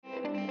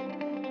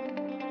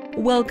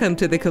Welcome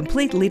to the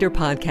Complete Leader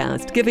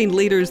Podcast, giving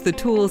leaders the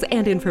tools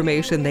and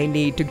information they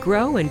need to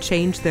grow and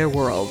change their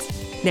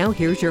worlds. Now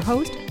here's your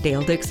host,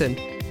 Dale Dixon.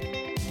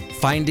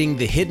 Finding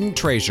the hidden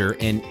treasure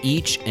in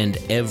each and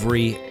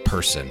every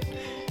person.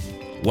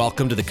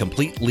 Welcome to the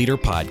Complete Leader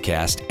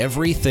Podcast,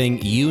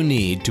 everything you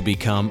need to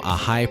become a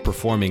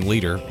high-performing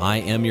leader. I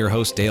am your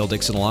host, Dale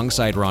Dixon,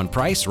 alongside Ron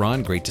Price.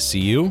 Ron, great to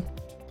see you.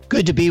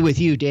 Good to be with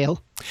you,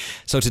 Dale.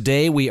 So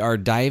today we are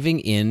diving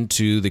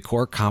into the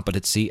core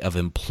competency of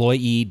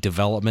employee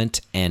development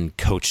and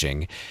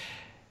coaching.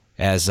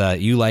 As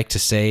you like to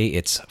say,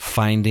 it's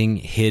finding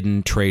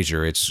hidden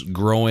treasure. It's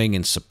growing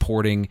and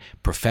supporting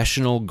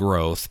professional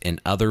growth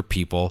in other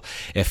people.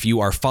 If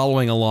you are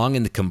following along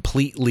in the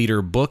Complete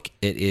Leader book,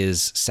 it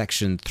is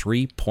section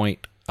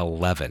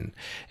 3.11.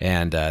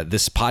 And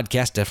this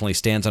podcast definitely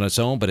stands on its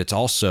own, but it's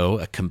also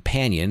a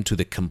companion to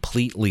The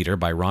Complete Leader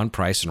by Ron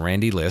Price and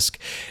Randy Lisk.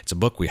 It's a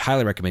book we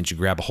highly recommend you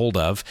grab a hold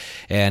of.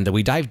 And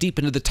we dive deep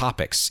into the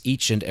topics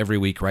each and every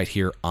week right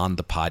here on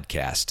the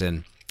podcast.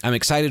 And I'm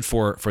excited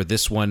for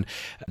this one.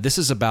 This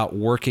is about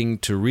working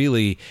to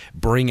really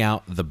bring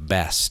out the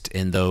best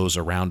in those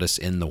around us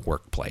in the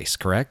workplace,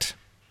 correct?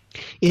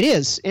 It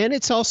is, and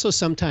it's also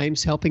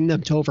sometimes helping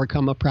them to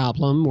overcome a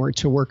problem or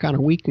to work on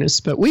a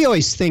weakness. But we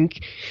always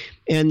think,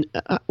 and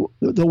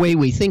the way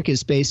we think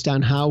is based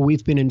on how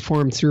we've been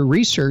informed through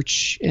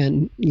research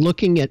and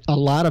looking at a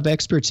lot of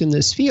experts in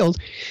this field,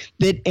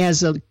 that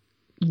as a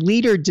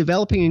leader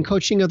developing and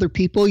coaching other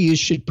people, you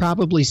should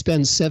probably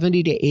spend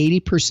 70 to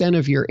 80%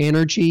 of your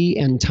energy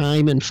and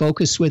time and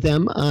focus with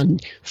them on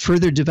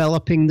further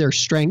developing their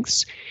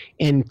strengths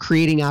and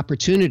creating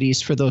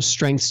opportunities for those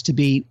strengths to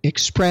be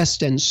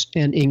expressed and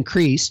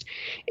increased,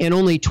 and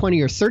only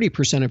 20 or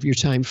 30% of your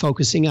time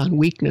focusing on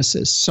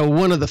weaknesses. So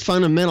one of the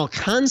fundamental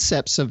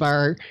concepts of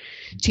our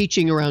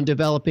teaching around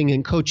developing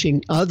and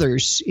coaching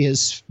others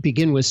is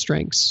begin with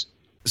strengths.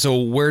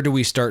 So where do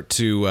we start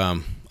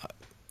to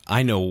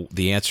I know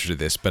the answer to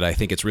this, but I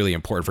think it's really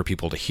important for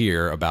people to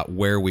hear about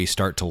where we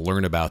start to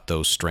learn about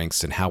those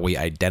strengths and how we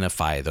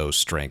identify those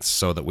strengths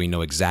so that we know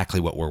exactly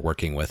what we're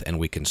working with and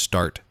we can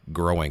start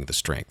growing the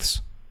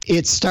strengths.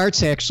 It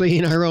starts actually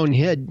in our own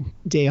head,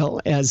 Dale.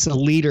 As a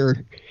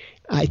leader,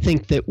 I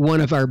think that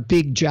one of our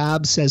big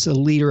jobs as a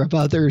leader of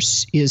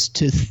others is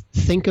to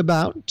think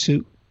about,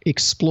 to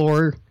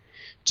explore,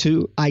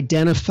 to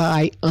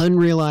identify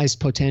unrealized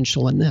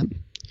potential in them.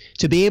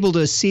 To be able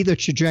to see the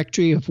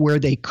trajectory of where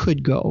they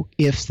could go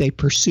if they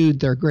pursued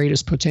their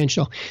greatest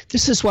potential.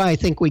 This is why I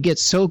think we get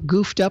so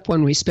goofed up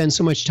when we spend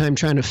so much time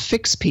trying to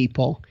fix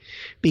people,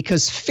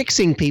 because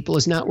fixing people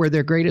is not where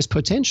their greatest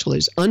potential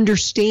is.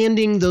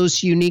 Understanding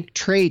those unique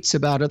traits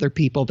about other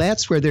people,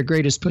 that's where their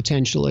greatest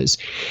potential is.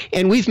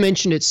 And we've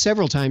mentioned it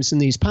several times in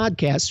these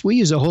podcasts. We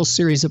use a whole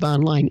series of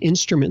online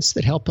instruments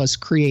that help us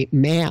create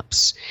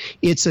maps.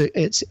 It's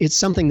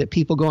something that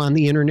people go on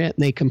the internet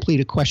and they complete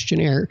a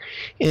questionnaire,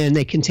 and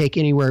they can take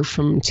anywhere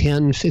from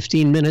 10,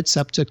 15 minutes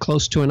up to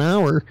close to an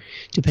hour,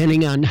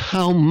 depending on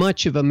how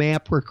much of a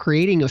map we're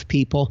creating of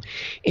people.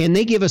 And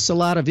they give us a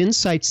lot of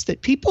insights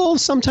that people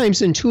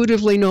sometimes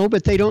intuitively know,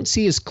 but they don't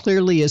see as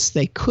clearly as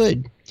they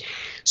could.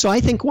 So I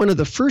think one of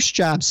the first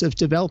jobs of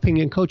developing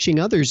and coaching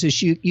others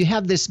is you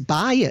have this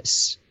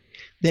bias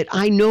that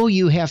I know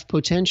you have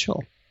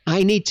potential.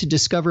 I need to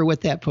discover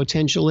what that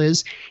potential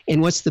is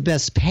and what's the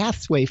best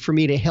pathway for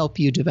me to help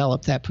you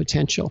develop that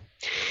potential.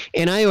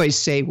 And I always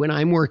say when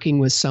I'm working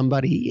with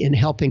somebody in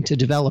helping to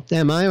develop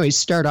them, I always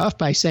start off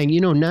by saying,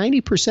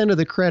 90% of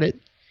the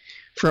credit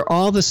for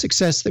all the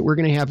success that we're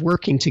going to have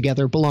working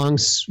together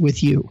belongs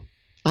with you.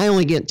 I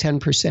only get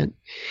 10%.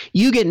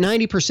 You get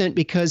 90%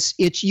 because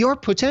it's your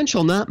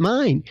potential, not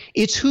mine.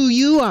 It's who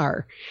you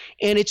are.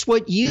 And it's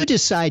what you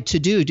decide to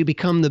do to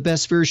become the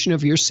best version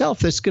of yourself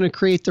that's going to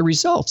create the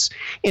results.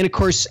 And of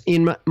course,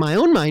 in my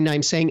own mind,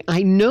 I'm saying,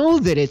 I know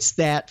that it's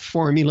that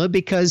formula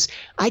because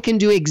I can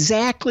do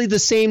exactly the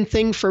same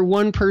thing for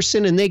one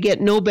person and they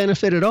get no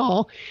benefit at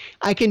all.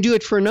 I can do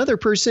it for another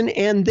person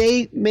and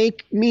they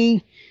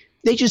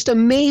just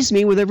amaze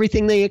me with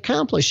everything they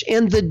accomplish.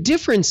 And the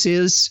difference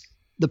is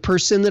the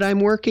person that I'm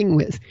working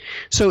with.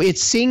 So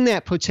it's seeing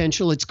that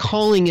potential, it's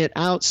calling it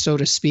out, so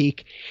to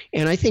speak.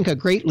 And I think a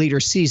great leader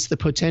sees the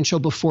potential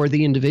before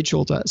the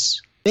individual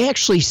does. They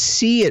actually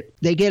see it,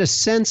 they get a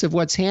sense of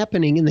what's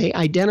happening, and they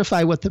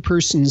identify what the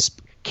person's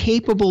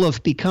capable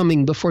of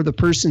becoming before the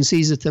person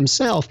sees it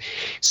themselves.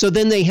 So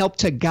then they help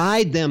to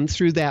guide them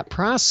through that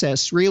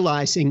process,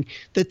 realizing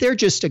that they're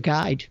just a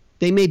guide.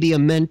 They may be a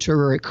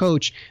mentor or a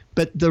coach,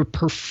 but the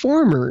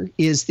performer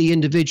is the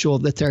individual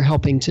that they're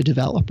helping to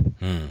develop.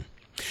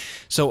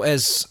 So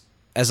as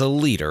a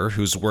leader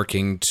who's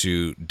working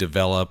to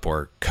develop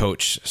or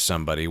coach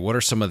somebody, what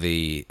are some of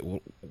the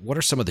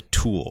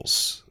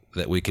tools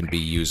that we can be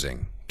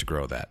using to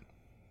grow that?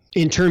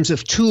 in terms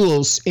of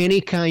tools,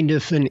 any kind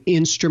of an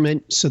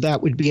instrument, so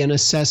that would be an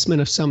assessment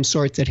of some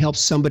sort that helps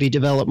somebody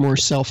develop more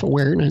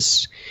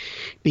self-awareness,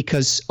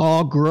 because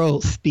all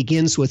growth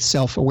begins with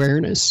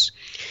self-awareness.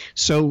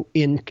 So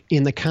in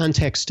the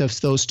context of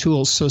those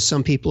tools, so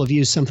some people have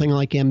used something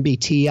like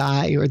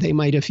MBTI, or they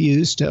might have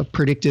used a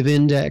predictive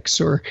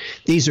index, or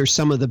these are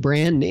some of the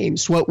brand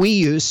names. What we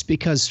use,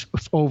 because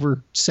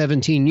over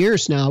 17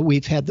 years now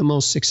we've had the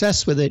most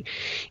success with it,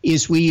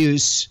 is we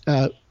use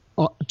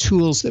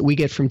tools that we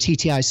get from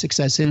TTI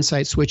Success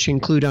Insights, which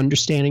include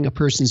understanding a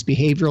person's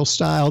behavioral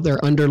style,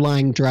 their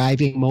underlying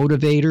driving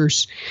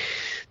motivators,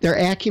 their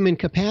acumen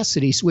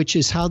capacities, which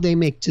is how they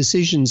make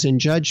decisions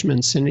and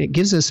judgments. And it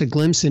gives us a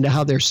glimpse into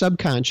how their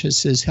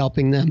subconscious is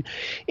helping them.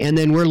 And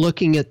then we're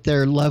looking at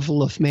their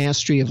level of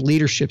mastery of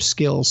leadership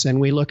skills,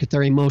 and we look at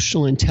their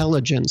emotional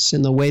intelligence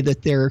and the way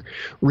that they're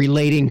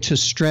relating to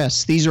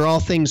stress. These are all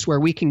things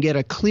where we can get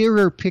a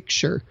clearer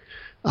picture,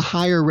 a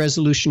higher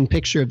resolution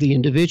picture of the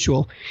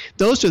individual.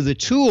 Those are the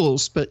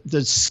tools, but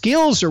the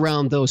skills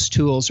around those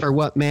tools are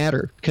what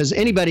matter, because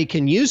anybody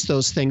can use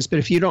those things, but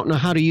if you don't know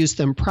how to use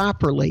them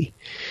properly.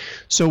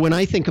 So when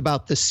I think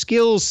about the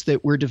skills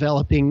that we're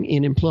developing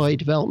in employee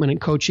development and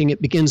coaching,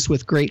 it begins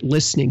with great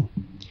listening.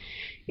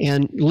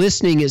 And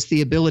listening is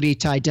the ability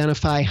to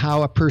identify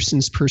how a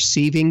person's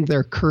perceiving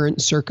their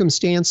current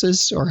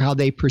circumstances, or how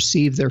they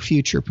perceive their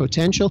future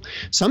potential.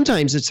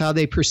 Sometimes it's how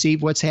they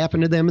perceive what's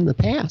happened to them in the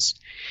past.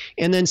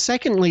 And then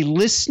secondly,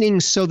 listening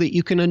so that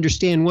you can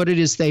understand what it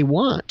is they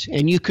want.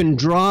 And you can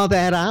draw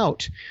that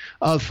out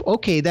of,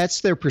 okay,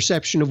 that's their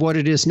perception of what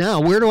it is now.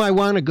 Where do I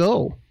want to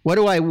go? What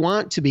do I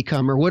want to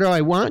become, or what do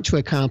I want to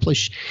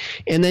accomplish?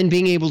 And then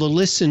being able to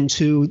listen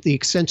to the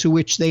extent to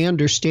which they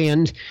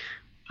understand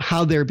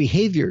how their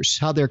behaviors,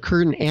 how their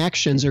current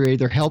actions are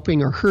either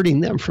helping or hurting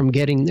them from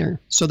getting there.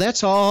 So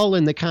that's all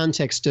in the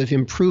context of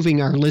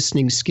improving our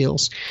listening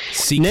skills.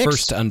 Seek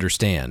first to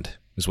understand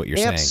is what you're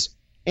saying.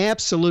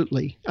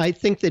 Absolutely. I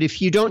think that if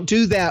you don't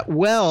do that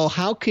well,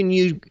 how can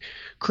you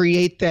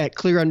create that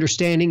clear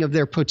understanding of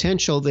their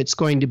potential that's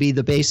going to be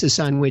the basis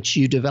on which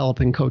you develop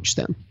and coach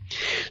them?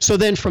 So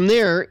then from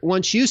there,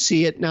 once you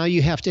see it, now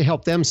you have to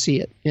help them see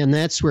it. And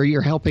that's where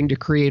you're helping to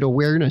create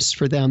awareness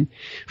for them.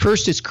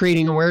 First, it's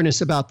creating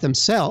awareness about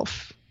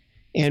themselves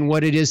and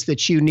what it is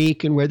that's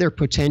unique and where their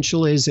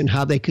potential is and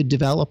how they could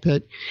develop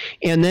it.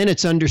 And then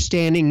it's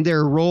understanding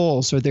their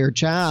roles or their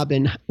job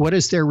and what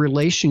is their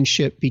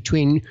relationship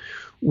between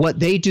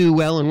what they do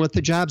well and what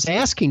the job's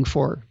asking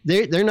for.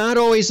 They're not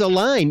always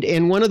aligned.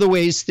 And one of the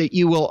ways that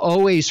you will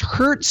always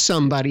hurt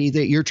somebody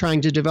that you're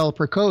trying to develop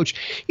or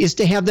coach is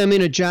to have them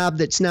in a job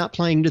that's not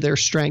playing to their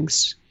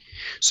strengths.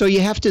 So you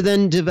have to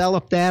then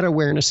develop that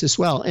awareness as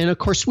well. And of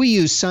course, we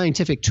use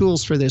scientific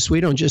tools for this. We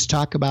don't just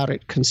talk about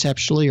it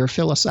conceptually or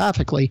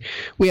philosophically.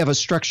 We have a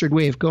structured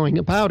way of going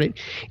about it.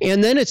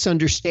 And then it's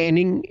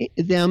understanding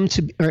them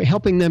or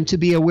helping them to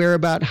be aware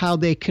about how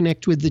they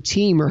connect with the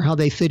team or how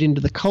they fit into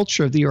the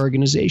culture of the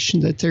organization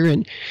that they're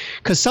in.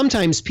 Because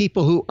sometimes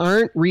people who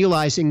aren't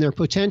realizing their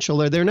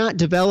potential or they're not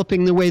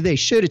developing the way they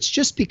should, it's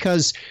just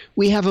because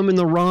we have them in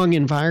the wrong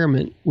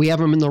environment. We have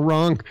them in the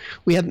wrong,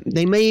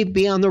 they may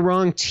be on the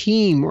wrong team.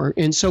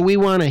 And so we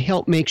want to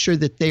help make sure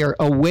that they are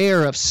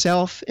aware of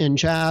self and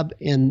job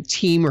and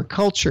team or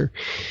culture.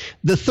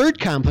 The third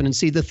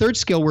competency, the third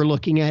skill we're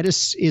looking at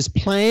is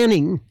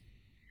planning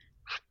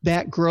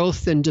that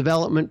growth and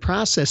development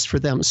process for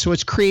them. So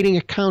it's creating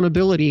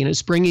accountability and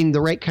it's bringing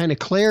the right kind of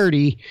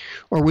clarity,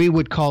 or we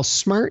would call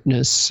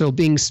smartness. So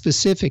being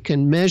specific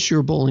and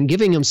measurable and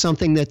giving them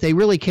something that they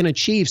really can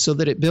achieve so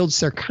that it builds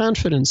their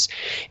confidence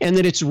and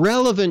that it's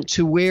relevant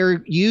to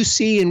where you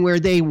see and where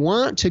they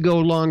want to go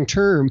long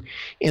term,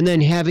 and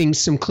then having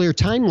some clear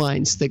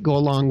timelines that go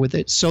along with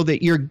it so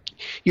that you're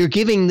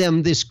giving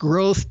them this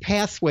growth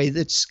pathway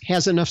that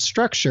has enough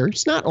structure.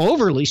 It's not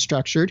overly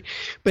structured,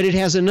 but it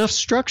has enough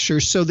structure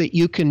so that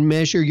you can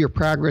measure your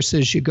progress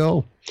as you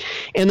go.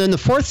 And then the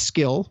fourth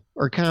skill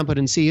or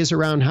competency is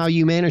around how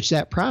you manage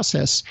that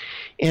process.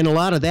 And a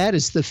lot of that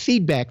is the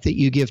feedback that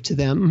you give to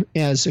them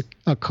as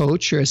a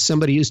coach or as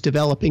somebody who's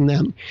developing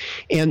them.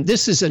 And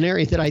this is an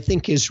area that I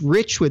think is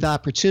rich with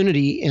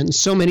opportunity. And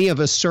so many of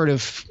us sort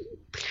of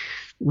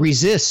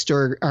resist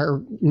or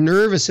are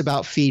nervous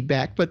about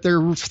feedback, but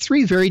there are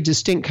three very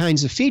distinct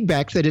kinds of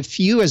feedback that if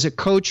you as a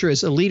coach or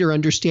as a leader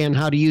understand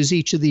how to use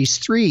each of these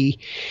three,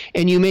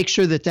 and you make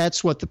sure that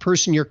that's what the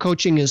person you're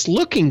coaching is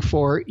looking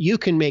for, you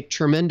can make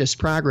tremendous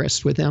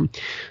progress with them.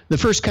 The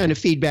first kind of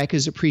feedback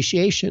is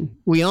appreciation.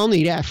 We all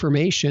need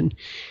affirmation,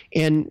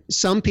 and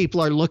some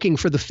people are looking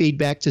for the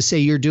feedback to say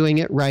you're doing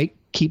it right,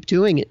 Keep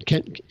doing it.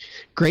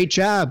 Great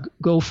job.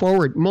 Go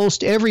forward.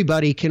 Most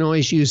everybody can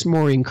always use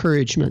more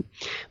encouragement.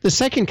 The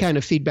second kind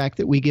of feedback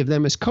that we give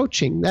them is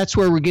coaching. That's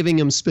where we're giving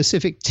them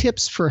specific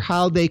tips for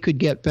how they could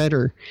get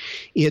better.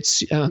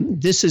 It's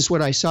this is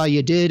what I saw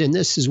you did, and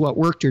this is what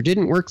worked or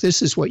didn't work.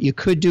 This is what you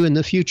could do in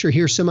the future.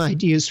 Here's some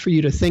ideas for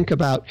you to think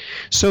about.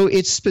 So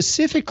it's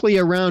specifically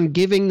around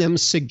giving them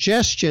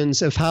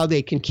suggestions of how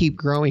they can keep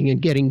growing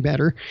and getting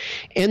better.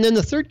 And then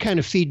the third kind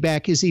of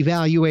feedback is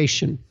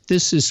evaluation.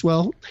 This is,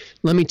 well,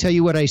 let me tell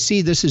you what I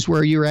see. This is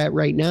where you're at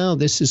right now.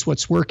 This is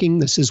what's working.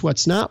 This is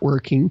what's not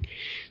working,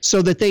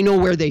 so that they know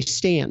where they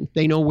stand.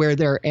 They know where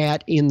they're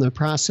at in the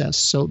process.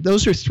 So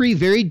those are three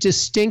very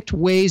distinct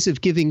ways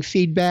of giving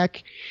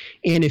feedback.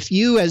 And if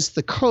you as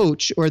the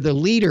coach or the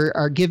leader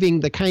are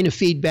giving the kind of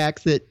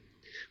feedback that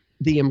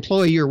the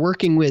employee you're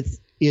working with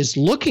is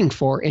looking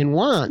for and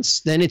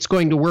wants, then it's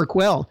going to work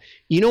well.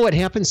 You know what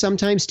happens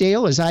sometimes,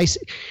 Dale, is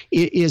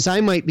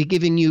I might be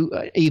giving you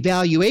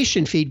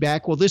evaluation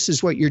feedback. Well, this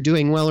is what you're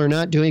doing well or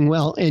not doing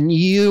well, and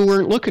you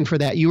weren't looking for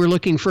that. You were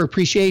looking for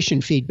appreciation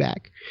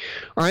feedback.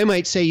 Or I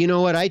might say, you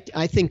know what, I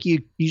think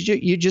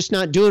you're just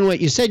not doing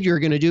what you said you were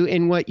going to do,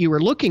 and what you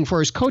were looking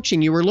for is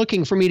coaching. You were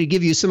looking for me to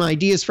give you some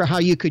ideas for how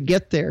you could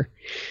get there.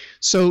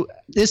 So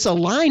this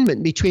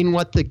alignment between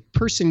what the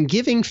person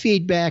giving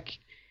feedback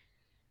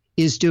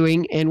is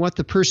doing and what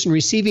the person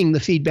receiving the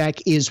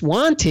feedback is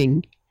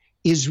wanting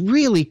is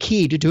really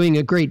key to doing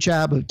a great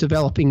job of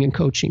developing and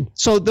coaching.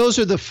 So those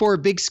are the four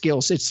big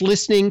skills. It's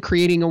listening,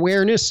 creating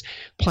awareness,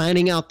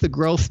 planning out the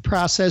growth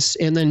process,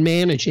 and then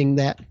managing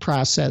that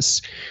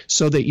process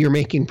so that you're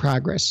making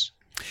progress.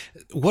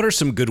 What are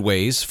some good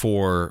ways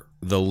for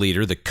the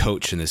leader, the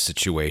coach in this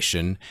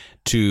situation,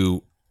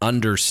 to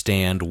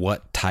understand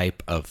what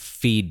type of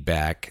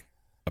feedback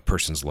a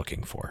person's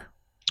looking for?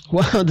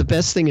 Well, the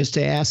best thing is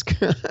to ask.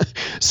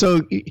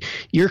 So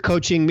you're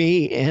coaching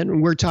me,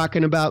 and we're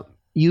talking about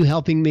you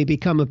helping me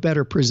become a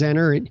better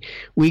presenter. And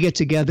we get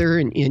together,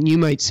 and you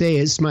might say,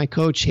 as my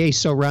coach, hey,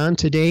 so Ron,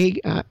 today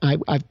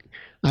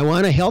I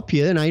want to help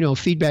you, and I know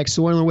feedback's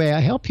the one way I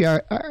help you.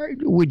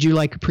 Would you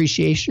like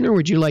appreciation, or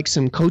would you like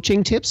some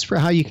coaching tips for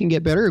how you can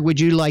get better? Or would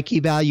you like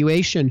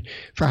evaluation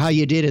for how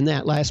you did in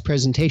that last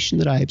presentation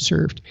that I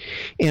observed?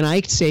 And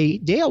I say,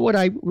 Dale, what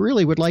I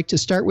really would like to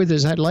start with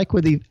is I'd like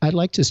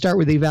to start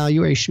with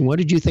evaluation. What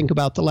did you think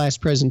about the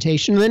last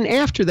presentation? And then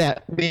after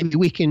that, maybe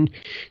we can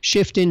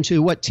shift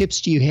into what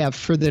tips do you have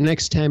for the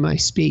next time I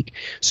speak.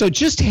 So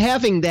just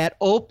having that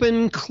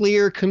open,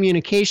 clear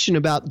communication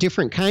about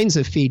different kinds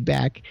of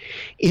feedback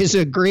is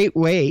a great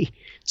way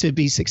to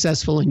be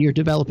successful in your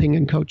developing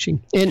and coaching.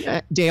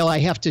 And Dale, I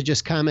have to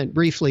just comment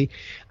briefly.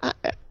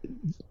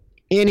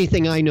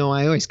 Anything I know,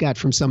 I always got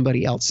from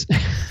somebody else.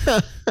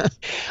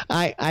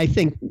 I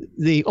think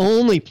the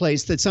only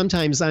place that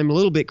sometimes I'm a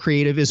little bit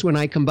creative is when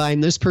I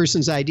combine this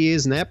person's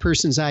ideas and that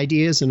person's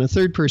ideas and a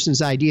third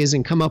person's ideas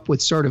and come up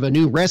with sort of a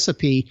new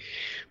recipe.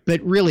 But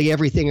really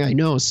everything I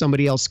know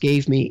somebody else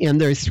gave me.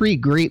 And there are three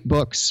great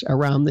books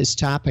around this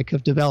topic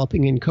of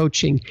developing and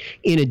coaching,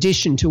 in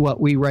addition to what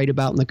we write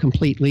about in The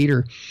Complete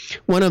Leader.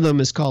 One of them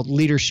is called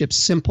Leadership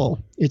Simple.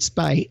 It's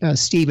by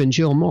Steve and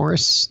Jill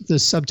Morris. The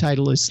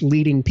subtitle is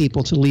Leading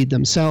People to Lead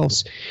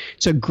Themselves.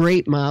 It's a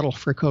great model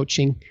for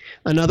coaching.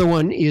 Another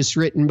one is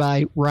written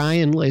by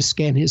Ryan Lisk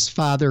and his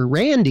father,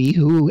 Randy,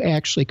 who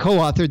actually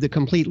co-authored The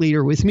Complete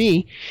Leader with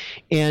me.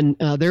 And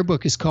their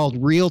book is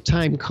called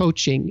Real-Time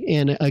Coaching.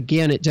 And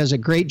again, it does a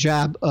great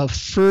job of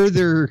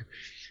further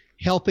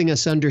helping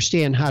us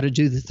understand how to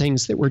do the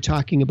things that we're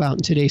talking about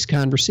in today's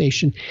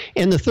conversation.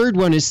 And the third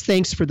one is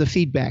Thanks for the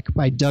Feedback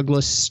by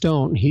Douglas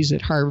Stone. He's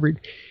at Harvard.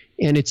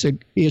 And it's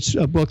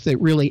a book that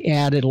really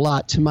added a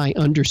lot to my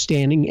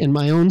understanding and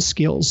my own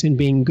skills in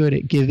being good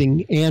at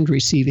giving and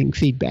receiving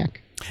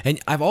feedback. And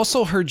I've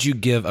also heard you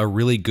give a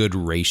really good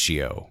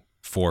ratio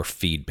for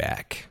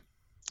feedback.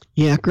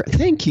 Yeah,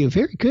 thank you.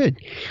 Very good.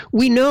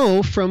 We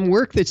know from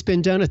work that's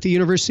been done at the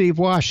University of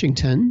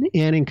Washington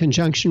and in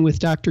conjunction with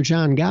Dr.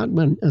 John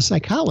Gottman, a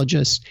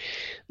psychologist,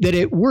 that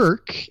at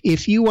work,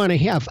 if you want to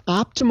have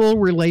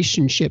optimal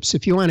relationships,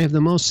 if you want to have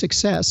the most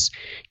success,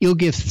 you'll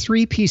give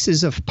 3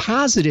 pieces of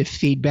positive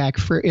feedback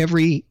for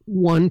every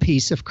 1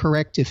 piece of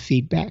corrective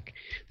feedback.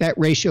 That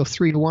ratio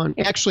 3-to-1.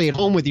 Actually, at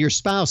home with your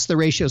spouse, the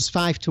ratio is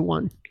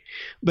 5-to-1.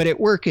 But at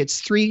work,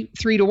 it's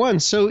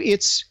 3-to-1. So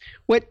it's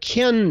what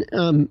Ken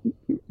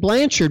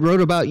Blanchard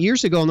wrote about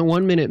years ago in the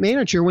 1 Minute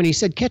Manager when he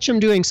said, catch them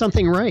doing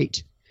something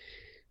right.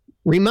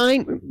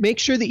 Make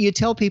sure that you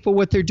tell people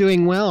what they're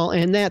doing well.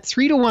 And that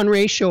 3-to-1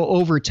 ratio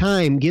over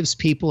time gives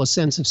people a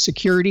sense of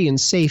security and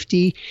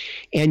safety.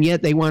 And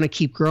yet they want to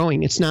keep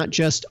growing. It's not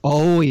just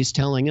always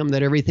telling them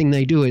that everything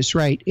they do is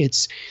right.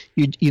 It's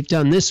you've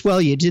done this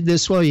well, you did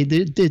this well, you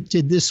did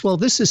this well.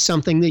 This is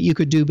something that you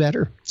could do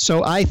better.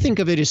 So I think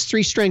of it as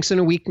 3 strengths and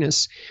a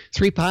weakness,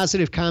 3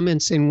 positive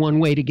comments and 1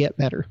 way to get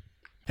better.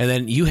 And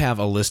then you have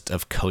a list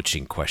of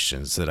coaching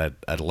questions that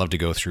I'd love to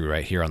go through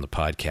right here on the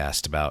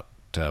podcast about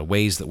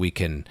ways that we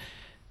can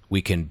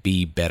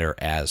be better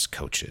as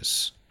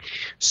coaches.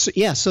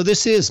 So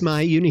this is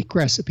my unique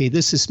recipe.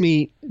 This is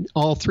me.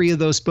 All three of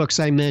those books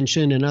I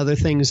mentioned and other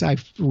things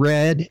I've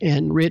read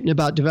and written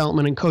about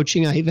development and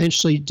coaching, I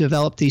eventually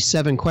developed these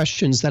 7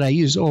 questions that I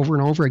use over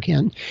and over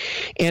again.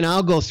 And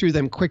I'll go through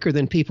them quicker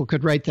than people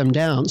could write them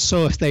down.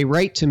 So if they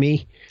write to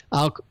me,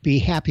 I'll be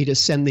happy to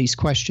send these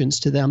questions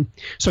to them.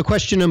 So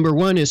question number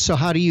 1 is, so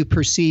how do you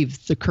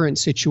perceive the current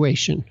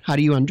situation? How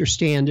do you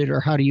understand it, or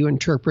how do you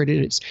interpret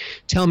it? It's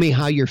tell me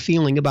how you're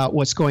feeling about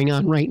what's going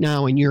on right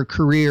now in your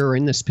career or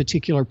in this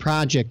particular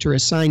project or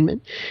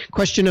assignment.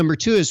 Question number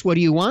 2 is, what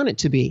do you want it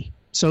to be?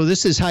 So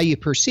this is how you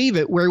perceive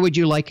it. Where would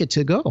you like it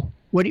to go?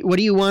 What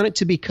do you want it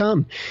to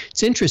become?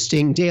 It's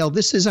interesting, Dale.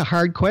 This is a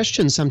hard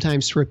question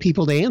sometimes for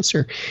people to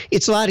answer.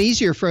 It's a lot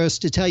easier for us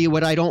to tell you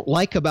what I don't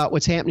like about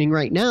what's happening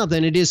right now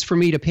than it is for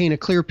me to paint a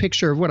clear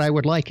picture of what I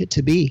would like it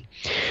to be.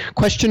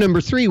 Question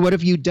number 3, what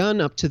have you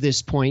done up to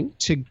this point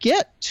to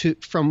get to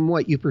from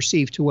what you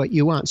perceive to what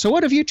you want? So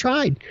what have you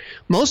tried?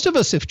 Most of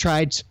us have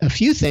tried a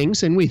few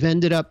things and we've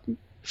ended up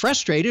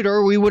frustrated,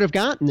 or we would have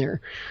gotten there.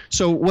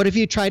 So what have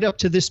you tried up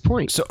to this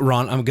point? So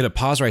Ron, I'm going to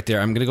pause right there.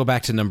 I'm going to go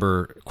back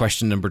to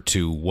question number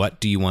 2. What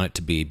do you want it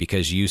to be?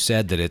 Because you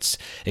said that it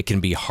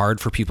can be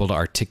hard for people to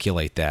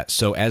articulate that.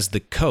 So as the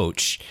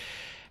coach,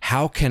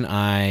 how can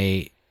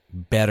I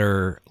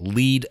better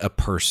lead a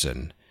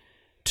person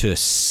to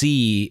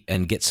see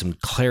and get some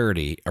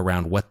clarity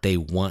around what they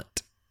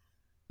want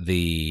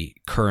the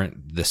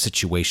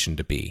situation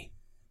to be?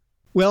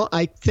 Well,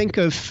 I think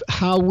of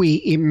how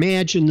we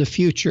imagine the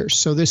future.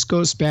 So this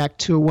goes back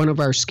to one of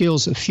our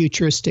skills of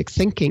futuristic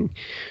thinking.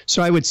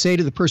 So I would say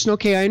to the person,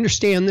 okay, I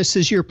understand this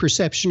is your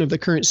perception of the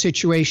current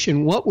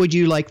situation. What would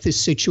you like this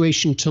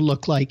situation to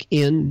look like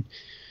in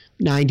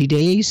 90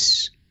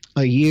 days,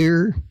 a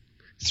year,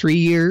 3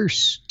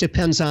 years?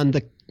 Depends on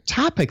the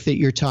topic that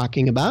you're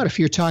talking about. If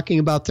you're talking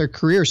about their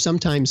career,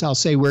 sometimes I'll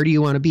say, where do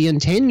you want to be in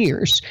 10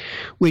 years?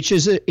 Which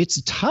is,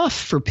 it's tough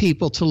for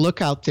people to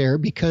look out there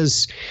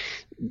because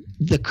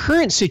the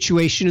current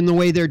situation and the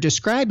way they're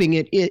describing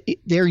it,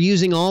 they're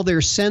using all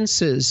their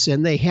senses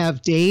and they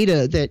have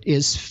data that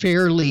is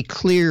fairly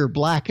clear,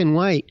 black and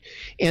white,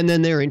 and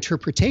then their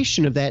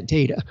interpretation of that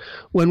data.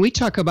 When we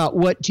talk about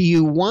what do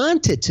you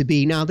want it to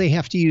be, now they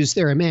have to use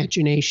their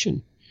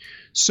imagination.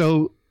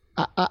 So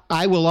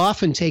I will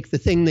often take the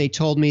thing they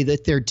told me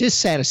that they're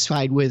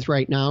dissatisfied with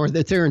right now or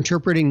that they're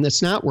interpreting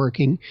that's not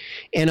working,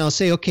 and I'll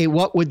say, okay,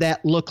 what would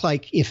that look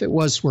like if it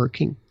was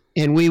working?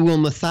 And we will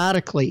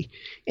methodically,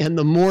 and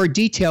the more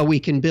detail we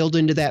can build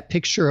into that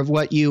picture of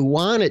what you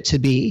want it to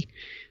be,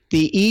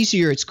 the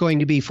easier it's going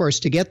to be for us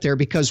to get there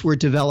because we're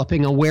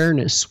developing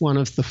awareness, one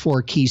of the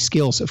 4 key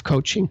skills of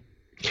coaching.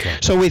 Okay.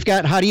 So we've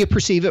got, how do you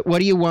perceive it? What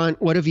do you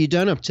want? What have you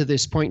done up to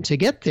this point to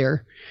get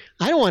there?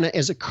 I don't want to,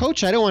 as a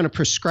coach, I don't want to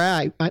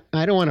prescribe.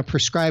 I don't want to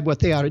prescribe what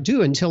they ought to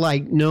do until I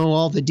know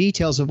all the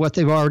details of what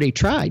they've already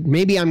tried.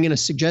 Maybe I'm going to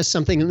suggest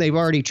something that they've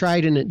already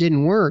tried and it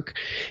didn't work,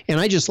 and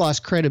I just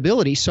lost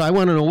credibility. So I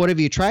want to know, what have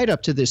you tried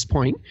up to this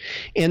point?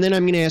 And then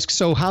I'm going to ask,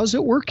 so how's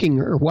it working?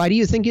 Or why do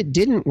you think it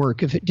didn't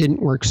work if it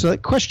didn't work? So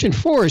question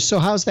 4 is, so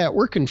how's that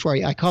working for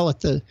you? I call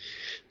it the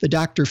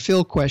Dr.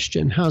 Phil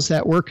question. How's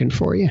that working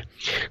for you?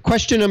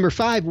 Question number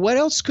 5, what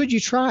else could you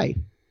try?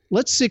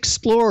 Let's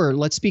explore,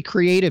 let's be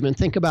creative and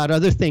think about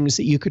other things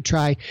that you could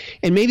try.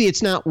 And maybe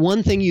it's not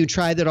one thing you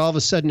try that all of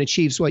a sudden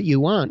achieves what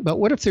you want, but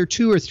what if there are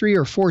 2 or 3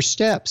 or 4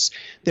 steps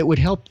that would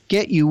help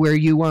get you where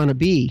you want to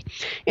be?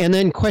 And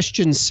then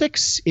question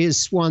 6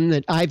 is one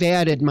that I've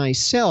added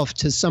myself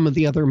to some of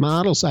the other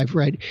models I've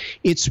read.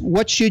 It's,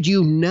 what should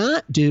you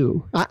not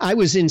do? I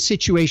was in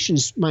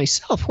situations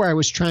myself where I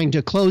was trying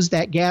to close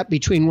that gap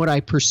between what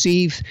I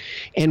perceive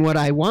and what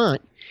I want.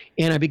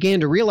 And I began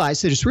to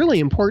realize that it's really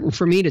important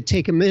for me to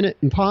take a minute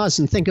and pause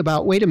and think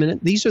about, wait a minute,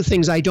 these are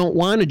things I don't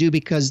want to do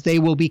because they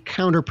will be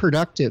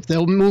counterproductive.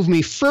 They'll move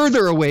me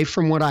further away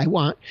from what I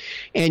want.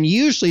 And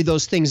usually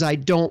those things I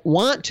don't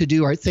want to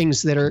do are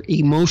things that are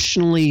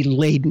emotionally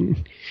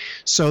laden.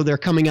 So they're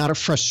coming out of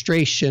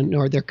frustration,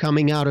 or they're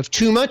coming out of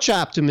too much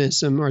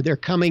optimism, or they're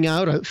coming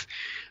out of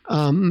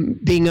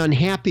being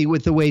unhappy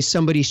with the way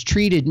somebody's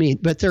treated me,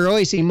 but they're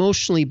always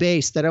emotionally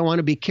based that I want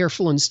to be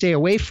careful and stay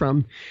away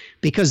from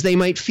because they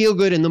might feel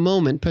good in the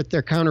moment, but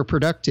they're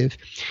counterproductive.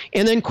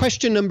 And then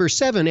question number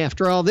 7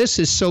 after all this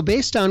is, so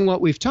based on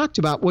what we've talked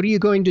about, what are you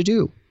going to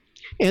do?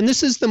 And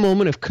this is the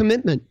moment of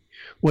commitment.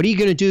 What are you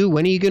going to do?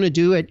 When are you going to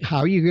do it? How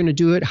are you going to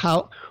do it?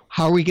 How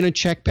are we going to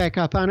check back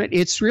up on it?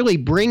 It's really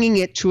bringing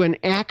it to an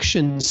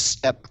action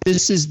step.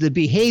 This is the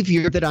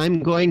behavior that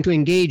I'm going to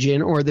engage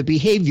in, or the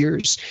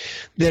behaviors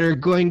that are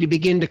going to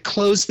begin to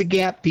close the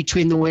gap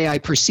between the way I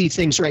perceive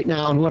things right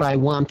now and what I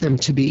want them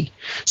to be.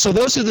 So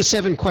those are the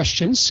 7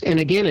 questions. And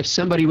again, if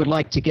somebody would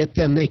like to get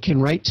them, they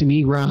can write to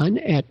me, Ron,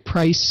 at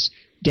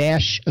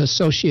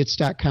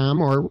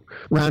price-associates.com or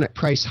Ron at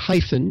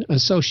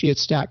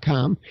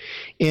price-associates.com,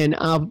 and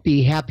I'll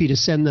be happy to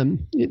send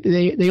them.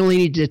 They only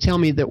need to tell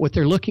me that what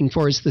they're looking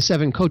for is the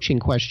 7 coaching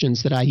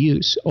questions that I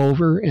use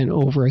over and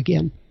over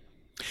again.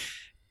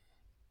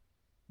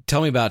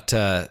 Tell me about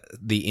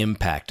the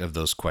impact of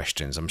those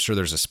questions. I'm sure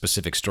there's a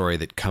specific story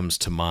that comes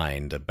to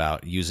mind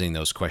about using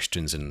those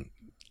questions and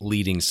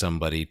leading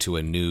somebody to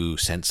a new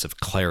sense of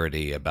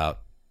clarity about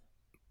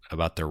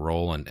their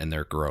role and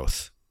their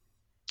growth.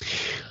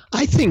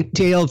 I think,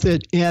 Dale,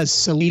 that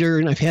as a leader,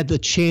 and I've had the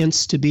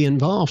chance to be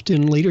involved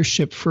in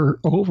leadership for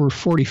over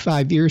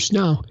 45 years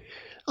now,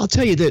 I'll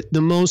tell you that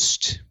the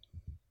most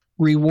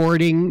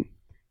rewarding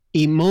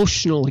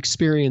emotional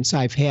experience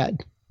I've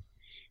had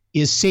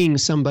is seeing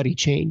somebody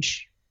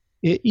change.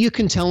 You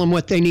can tell them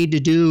what they need to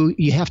do.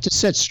 You have to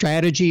set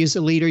strategy as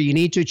a leader. You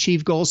need to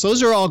achieve goals.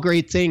 Those are all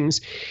great things.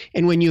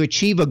 And when you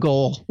achieve a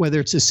goal, whether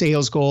it's a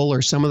sales goal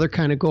or some other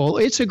kind of goal,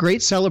 it's a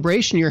great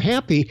celebration. You're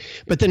happy.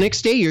 But the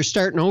next day, you're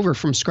starting over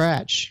from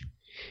scratch.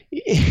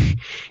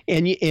 And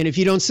if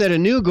you don't set a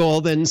new goal,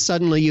 then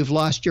suddenly you've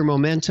lost your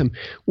momentum.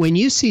 When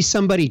you see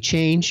somebody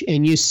change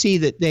and you see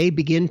that they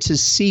begin to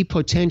see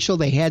potential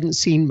they hadn't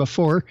seen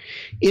before,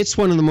 it's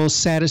one of the most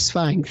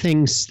satisfying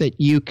things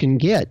that you can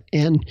get.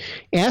 And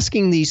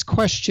asking these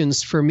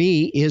questions for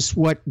me is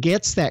what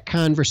gets that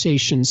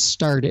conversation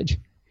started.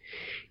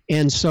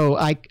 And so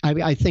I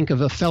think of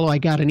a fellow I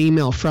got an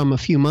email from a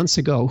few months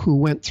ago who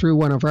went through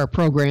one of our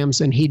programs,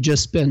 and he'd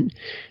just been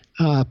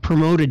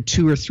promoted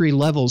 2 or 3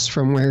 levels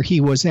from where he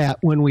was at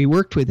when we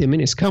worked with him in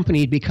his company.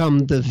 He'd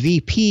become the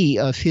VP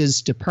of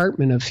his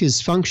department, of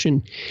his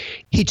function.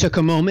 He took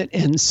a moment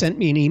and sent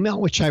me an email,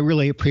 which I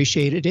really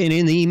appreciated. And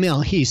in the email,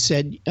 he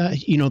said,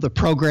 the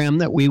program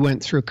that we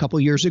went through a couple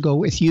years ago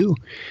with you,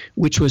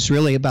 which was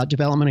really about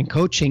development and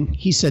coaching,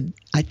 he said,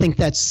 I think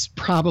that's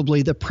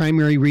probably the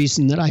primary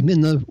reason that I'm in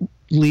the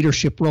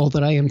leadership role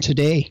that I am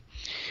today.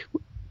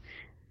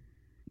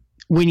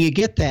 When you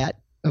get that,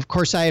 of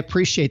course, I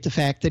appreciate the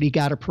fact that he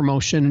got a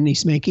promotion and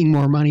he's making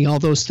more money. All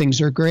those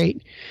things are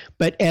great.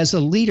 But as a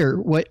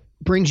leader, what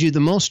brings you the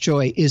most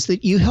joy is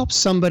that you help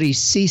somebody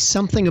see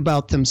something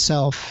about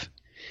themselves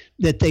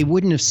that they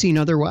wouldn't have seen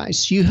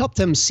otherwise. You help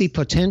them see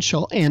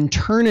potential and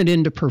turn it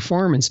into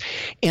performance.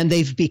 And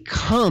they've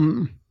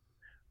become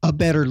a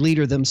better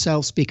leader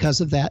themselves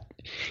because of that.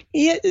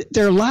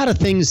 There are a lot of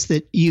things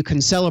that you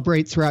can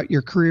celebrate throughout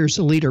your career as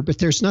a leader, but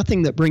there's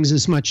nothing that brings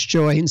as much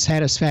joy and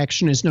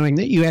satisfaction as knowing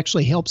that you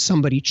actually help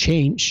somebody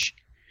change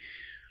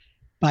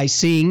by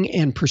seeing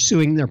and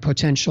pursuing their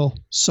potential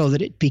so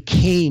that it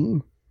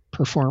became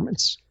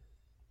performance.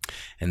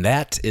 And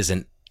that is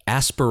an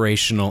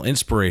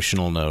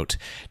inspirational note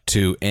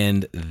to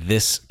end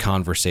this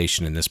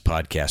conversation in this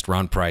podcast.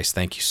 Ron Price,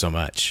 thank you so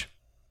much.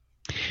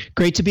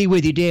 Great to be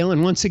with you, Dale.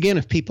 And once again,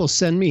 if people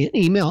send me an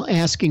email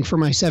asking for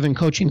my 7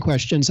 coaching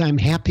questions, I'm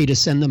happy to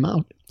send them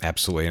out.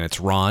 Absolutely. And it's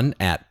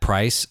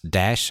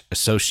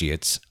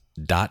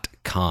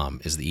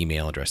ron@price-associates.com is the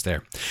email address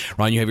there.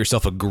 Ron, you have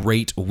yourself a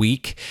great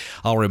week.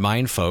 I'll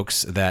remind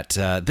folks that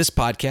this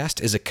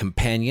podcast is a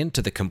companion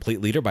to The Complete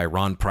Leader by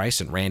Ron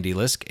Price and Randy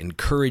Lisk.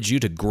 Encourage you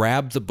to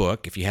grab the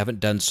book if you haven't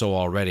done so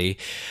already.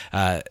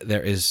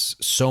 There is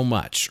so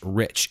much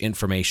rich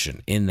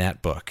information in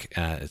that book.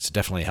 It's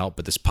definitely a help,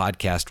 but this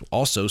podcast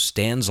also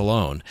stands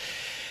alone.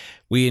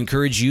 We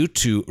encourage you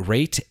to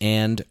rate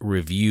and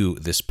review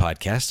this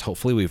podcast.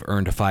 Hopefully, we've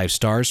earned 5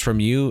 stars from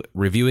you.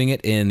 Reviewing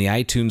it in the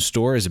iTunes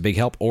store is a big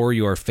help, or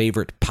your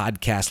favorite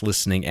podcast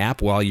listening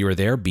app. While you're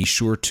there, be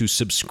sure to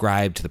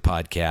subscribe to the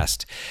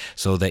podcast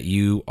so that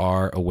you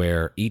are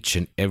aware each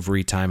and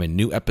every time a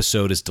new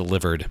episode is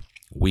delivered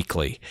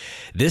weekly.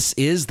 This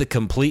is the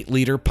Complete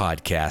Leader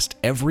Podcast,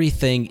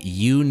 everything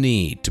you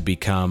need to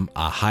become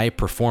a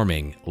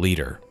high-performing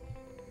leader.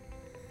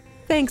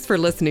 Thanks for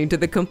listening to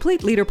the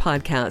Complete Leader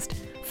Podcast.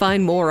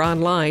 Find more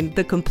online,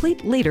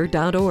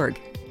 thecompleteleader.org.